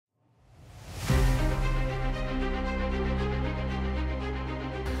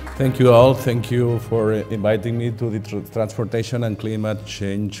Thank you all. Thank you for inviting me to the Transportation and Climate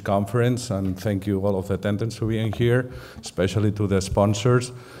Change Conference, and thank you all of the attendants for being here, especially to the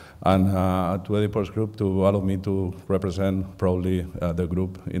sponsors and to Edipor's group to allow me to represent proudly the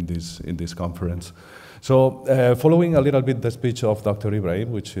group in this conference. So, following a little bit the speech of Dr.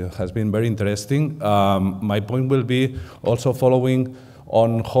 Ibrahim, which has been very interesting, my point will be also following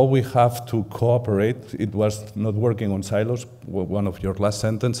on how we have to cooperate. It was not working on silos, one of your last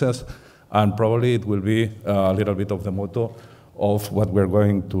sentences, and probably it will be a little bit of the motto of what we're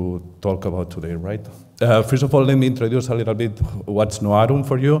going to talk about today, right? First of all, let me introduce a little bit what's Noatum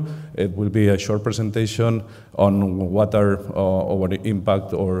for you. It will be a short presentation on what are our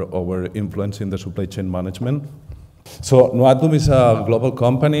impact or our influence in the supply chain management. So Noatum is a global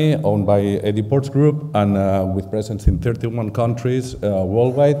company owned by Edipor's group and with presence in 31 countries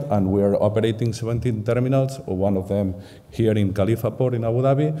worldwide, and we are operating 17 terminals, one of them here in Khalifa Port in Abu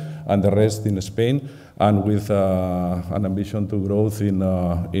Dhabi, and the rest in Spain, and with an ambition to growth in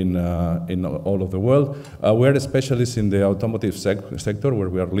all of the world. We are specialists in the automotive sector, where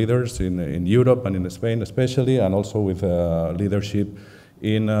we are leaders in Europe and in Spain especially, and also with leadership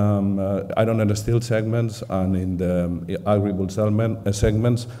in iron and steel segments and in the agricultural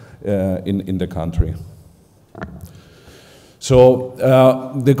segments in the country. So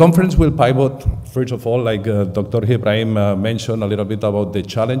the conference will pivot, first of all, like Dr. Ibrahim mentioned a little bit about the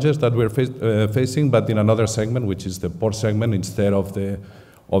challenges that we're facing, but in another segment, which is the port segment, instead of the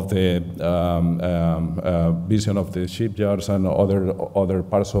vision of the shipyards and other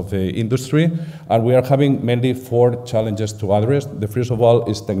parts of the industry. And we are having mainly 4 challenges to address. The first of all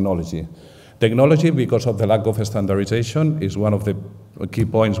is technology. Technology, because of the lack of standardization, is one of the key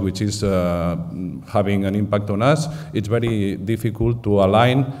points which is having an impact on us. It's very difficult to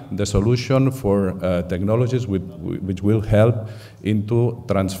align the solution for technologies which will help into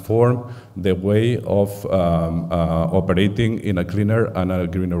transform the way of operating in a cleaner and a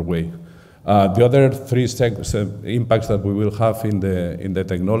greener way. The other 3 impacts that we will have in the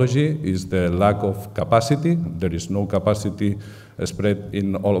technology is the lack of capacity. There is no capacity spread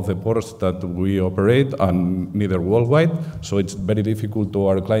in all of the ports that we operate, and neither worldwide. So it's very difficult to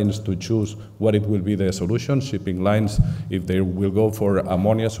our clients to choose what it will be the solution. Shipping lines, if they will go for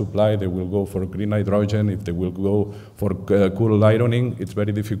ammonia supply, they will go for green hydrogen. If they will go for cool ironing, it's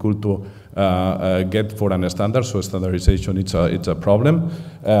very difficult to get for a standard. So standardization, it's a problem.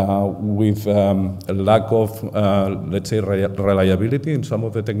 With a lack of, let's say, reliability in some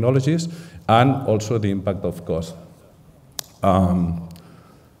of the technologies, and also the impact of cost.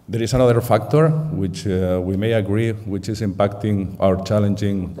 There is another factor which we may agree, which is impacting or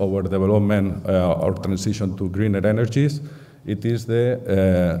challenging our development or transition to greener energies. It is the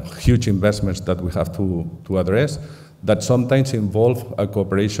huge investments that we have to address that sometimes involve a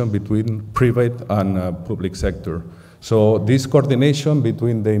cooperation between private and public sector. So this coordination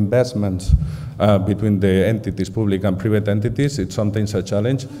between the investments between the entities, public and private entities, it's sometimes a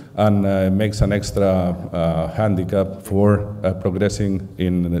challenge and makes an extra handicap for progressing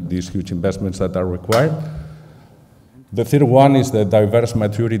in these huge investments that are required. The third one is the diverse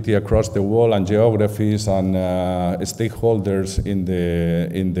maturity across the world and geographies and stakeholders in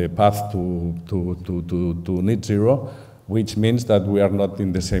the path to net zero, which means that we are not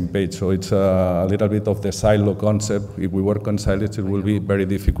in the same page. So it's a little bit of the silo concept. If we work on silos, it will be very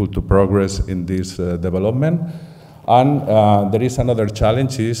difficult to progress in this development. And there is another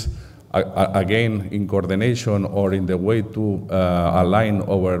challenge is, again, in coordination or in the way to align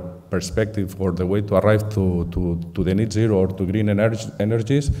our perspective or the way to arrive to the net zero or to green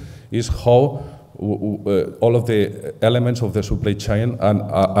energies is how all of the elements of the supply chain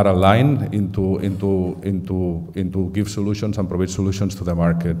are aligned into give solutions and provide solutions to the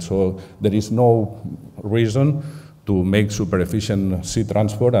market. So there is no reason to make super efficient sea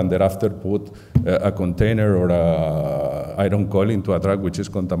transport and thereafter put a container or a iron coil into a truck which is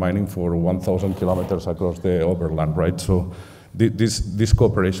contaminating for 1,000 kilometers across the overland, right? So this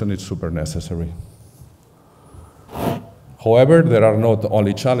cooperation is super necessary. However, there are not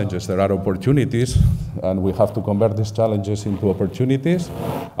only challenges, there are opportunities, and we have to convert these challenges into opportunities,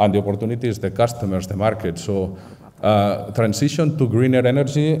 and the opportunity is the customers, the market. So transition to greener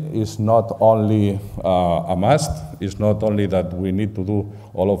energy is not only a must, it's not only that we need to do,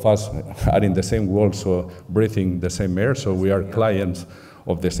 all of us are in the same world, so breathing the same air, so we are clients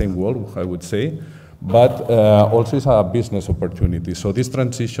of the same world, I would say. but also is a business opportunity. So this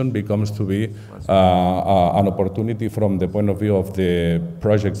transition becomes to be an opportunity from the point of view of the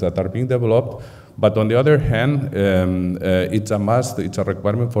projects that are being developed. But on the other hand, it's a must, it's a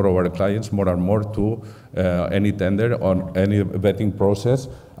requirement for our clients more and more to any tender on any vetting process,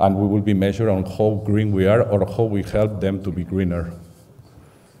 and we will be measured on how green we are or how we help them to be greener.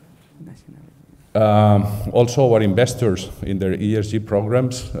 Also, our investors in their ESG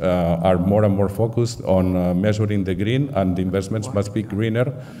programs are more and more focused on measuring the green, and the investments must be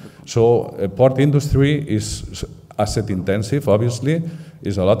greener. So port industry is asset intensive, obviously.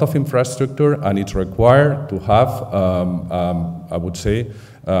 It's a lot of infrastructure, and it's required to have, I would say,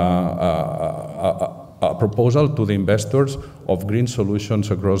 a proposal to the investors of green solutions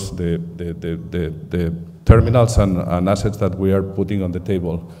across the terminals and assets that we are putting on the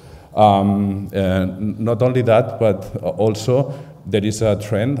table. And not only that, but also there is a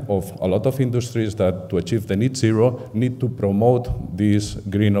trend of a lot of industries that to achieve the net zero need to promote these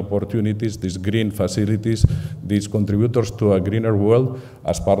green opportunities, these green facilities, these contributors to a greener world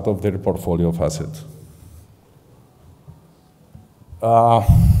as part of their portfolio of assets.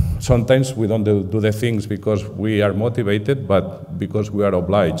 Sometimes we don't do the things because we are motivated, but because we are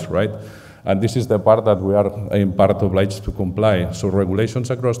obliged, right? And this is the part that we are in part obliged to comply. So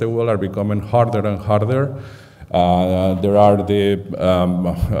regulations across the world are becoming harder and harder. There are the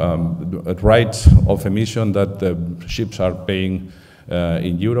rights of emission that the ships are paying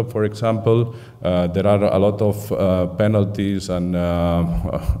in Europe, for example. There are a lot of penalties and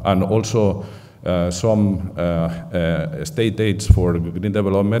also some state aids for green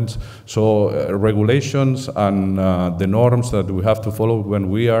developments. So regulations and the norms that we have to follow when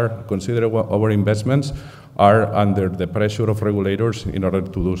we are considering our investments are under the pressure of regulators in order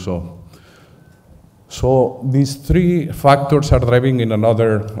to do so. So these three factors are driving in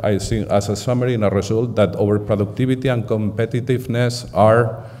another, I think, as a summary in a result, that our productivity and competitiveness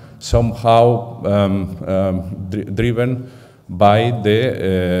are somehow driven by the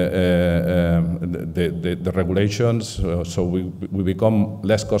regulations. So we become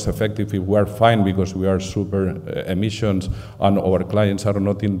less cost effective if we are fine because we are super emissions and our clients are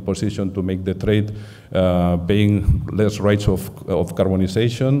not in position to make the trade paying less rates of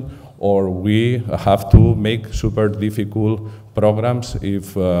carbonization, or we have to make super difficult programs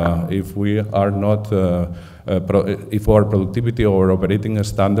if we are not, if our productivity or operating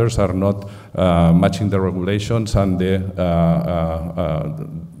standards are not matching the regulations and the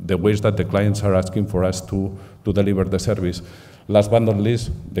ways that the clients are asking for us to deliver the service. Last but not least,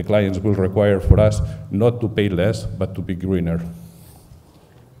 the clients will require for us not to pay less, but to be greener.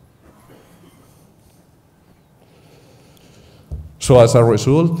 So as a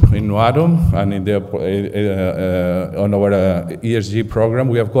result, in Noatum and in on our ESG program,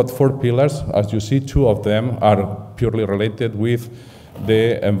 we have got 4 pillars. As you see, 2 of them are purely related with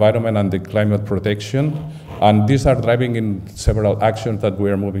the environment and the climate protection. And these are driving in several actions that we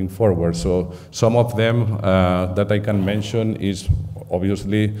are moving forward. So some of them that I can mention is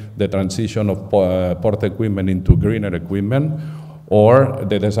obviously the transition of port equipment into greener equipment, or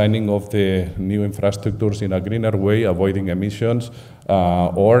the designing of the new infrastructures in a greener way, avoiding emissions,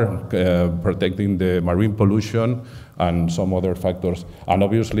 or protecting the marine pollution and some other factors. And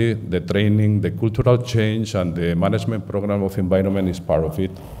obviously, the training, the cultural change, and the management program of environment is part of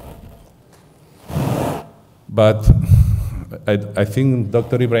it. But I think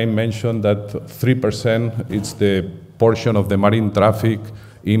Dr. Ibrahim mentioned that 3% is the portion of the marine traffic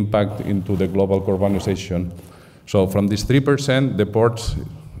impact into the global urbanization. So from this 3%, the ports,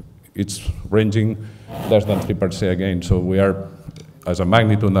 it's ranging less than 3% again. So we are, as a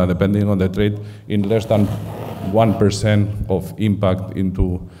magnitude now, depending on the trade, in less than 1% of impact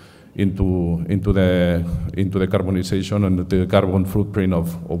into the carbonization and the carbon footprint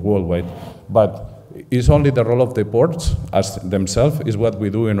of worldwide. But is only the role of the ports as themselves is what we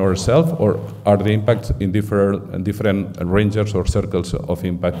do in ourselves, or are the impacts in different ranges or circles of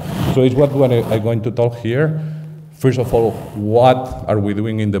impact? So it's what I'm going to talk here. First of all, what are we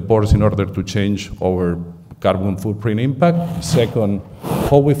doing in the ports in order to change our carbon footprint impact? Second,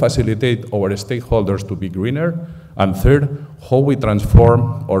 how we facilitate our stakeholders to be greener? And third, how we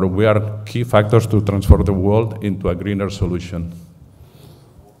transform, or we are key factors to transform the world into a greener solution.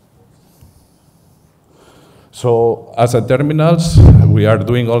 So as a terminals, we are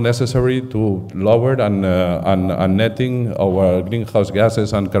doing all necessary to lower and netting our greenhouse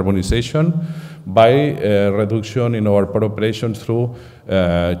gases and carbonization. by reduction in our port operations through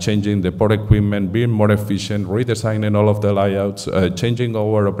changing the port equipment, being more efficient, redesigning all of the layouts, changing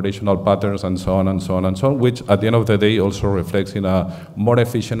our operational patterns, and so on and so on and so on, which at the end of the day also reflects in a more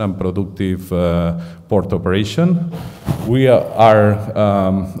efficient and productive port operation. We are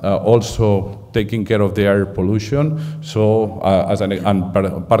also taking care of the air pollution, so and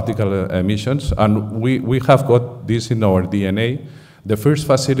particle emissions, and we have got this in our DNA. The first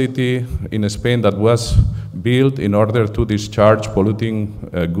facility in Spain that was built in order to discharge polluting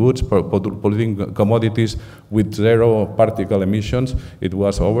goods, polluting commodities with zero particle emissions, it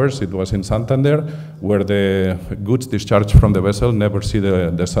was ours. It was in Santander, where the goods discharged from the vessel never see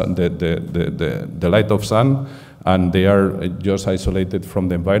the light of sun, and they are just isolated from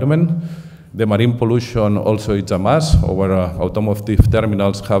the environment. The marine pollution also is a must. Our automotive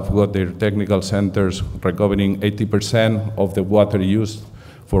terminals have got their technical centers recovering 80% of the water used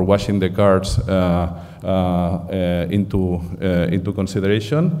for washing the cars into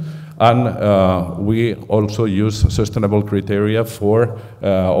consideration. And we also use sustainable criteria for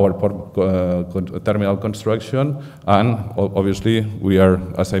our terminal construction. And obviously, we are,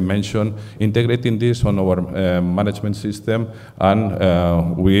 as I mentioned, integrating this on our management system,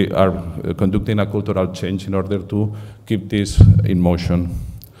 and we are conducting a cultural change in order to keep this in motion.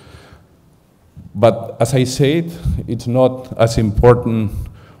 But as I said, it's not as important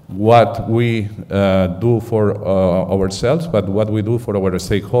what we do for ourselves, but what we do for our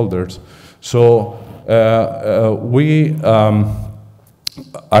stakeholders. So we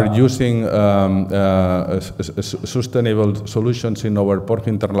are using sustainable solutions in our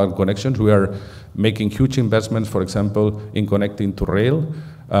port-hinterland connections. We are making huge investments, for example, in connecting to rail.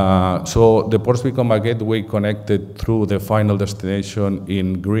 So the ports become a gateway connected through the final destination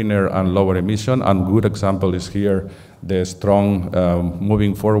in greener and lower emission. And good example is here the strong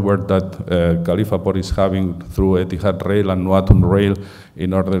moving forward that Khalifa Port is having through Etihad Rail and Noatum Rail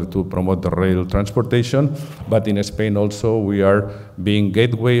in order to promote the rail transportation. But in Spain also, we are being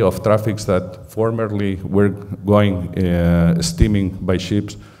gateway of traffics that formerly were going steaming by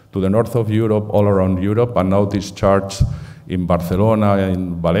ships to the north of Europe, all around Europe, and now discharged in Barcelona,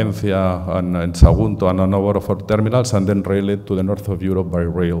 in Valencia, and in Sagunto, and a number of our terminals, and then railed to the north of Europe by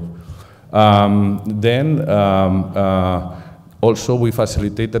rail. Also, we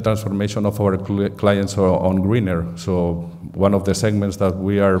facilitate the transformation of our clients on greener. So one of the segments that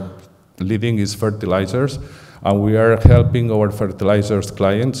we are leading is fertilizers, and we are helping our fertilizers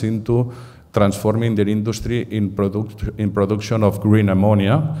clients into transforming their industry in production of green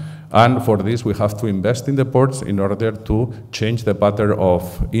ammonia. And for this, we have to invest in the ports in order to change the pattern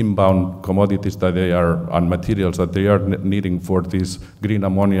of inbound commodities that they are, and materials that they are needing for this green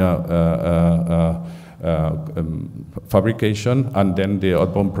ammonia fabrication, and then the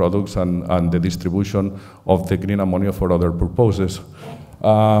outbound products and the distribution of the green ammonia for other purposes.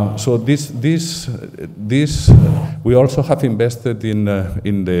 So we also have invested in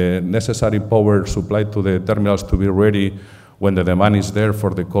the necessary power supply to the terminals to be ready when the demand is there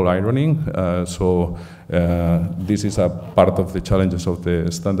for the coal ironing. This is a part of the challenges of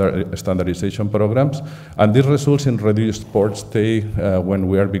the standardization programs. And this results in reduced port stay when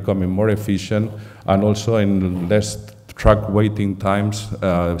we are becoming more efficient, and also in less truck waiting times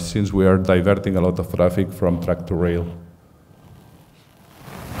since we are diverting a lot of traffic from truck to rail.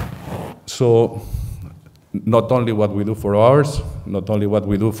 So not only what we do for ours, not only what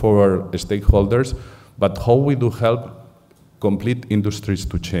we do for our stakeholders, but how we do help complete industries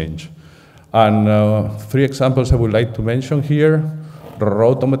to change. And 3 examples I would like to mention here.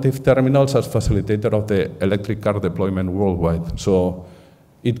 Automotive terminals as facilitator of the electric car deployment worldwide. So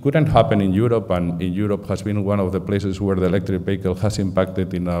it couldn't happen in Europe, and in Europe has been one of the places where the electric vehicle has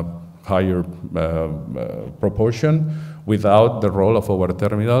impacted in a higher proportion without the role of our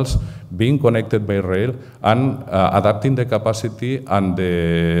terminals being connected by rail and adapting the capacity and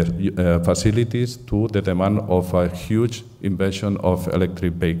the facilities to the demand of a huge invasion of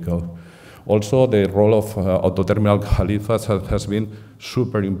electric vehicle. Also, the role of Auto Terminal Khalifa has been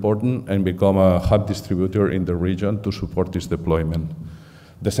super important and become a hub distributor in the region to support this deployment.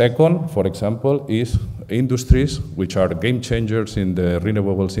 The second, for example, is industries which are game changers in the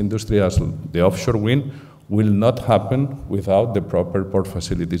renewables industry, as the offshore wind will not happen without the proper port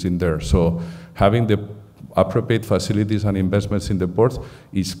facilities in there. So having the appropriate facilities and investments in the ports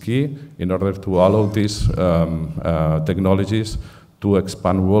is key in order to allow these technologies to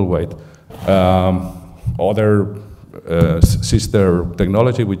expand worldwide. Other sister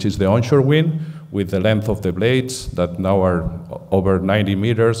technology, which is the onshore wind, with the length of the blades that now are over 90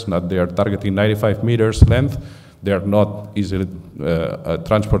 meters, now they are targeting 95 meters length. They are not easily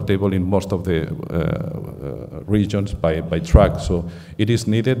transportable in most of the regions by truck. So it is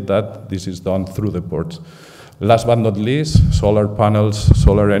needed that this is done through the ports. Last but not least, solar panels,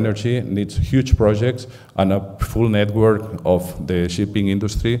 solar energy needs huge projects and a full network of the shipping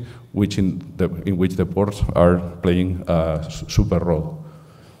industry, in which the ports are playing a super role.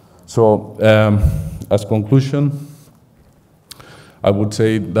 So, as conclusion, I would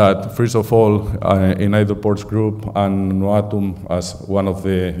say that, first of all, in Idle Ports Group and Noatum, as one of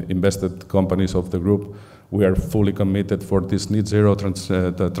the invested companies of the group, we are fully committed for this net zero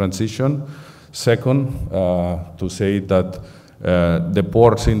transition. Second, to say that the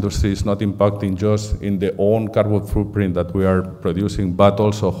ports industry is not impacting just in the own carbon footprint that we are producing, but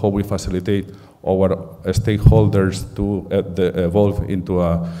also how we facilitate our stakeholders to evolve into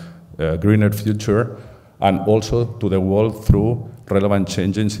a greener future, and also to the world through relevant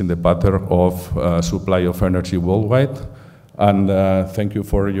changes in the pattern of supply of energy worldwide. And thank you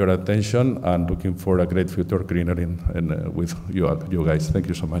for your attention, and looking for a great future greener with you guys. Thank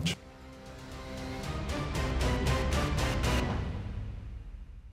you so much.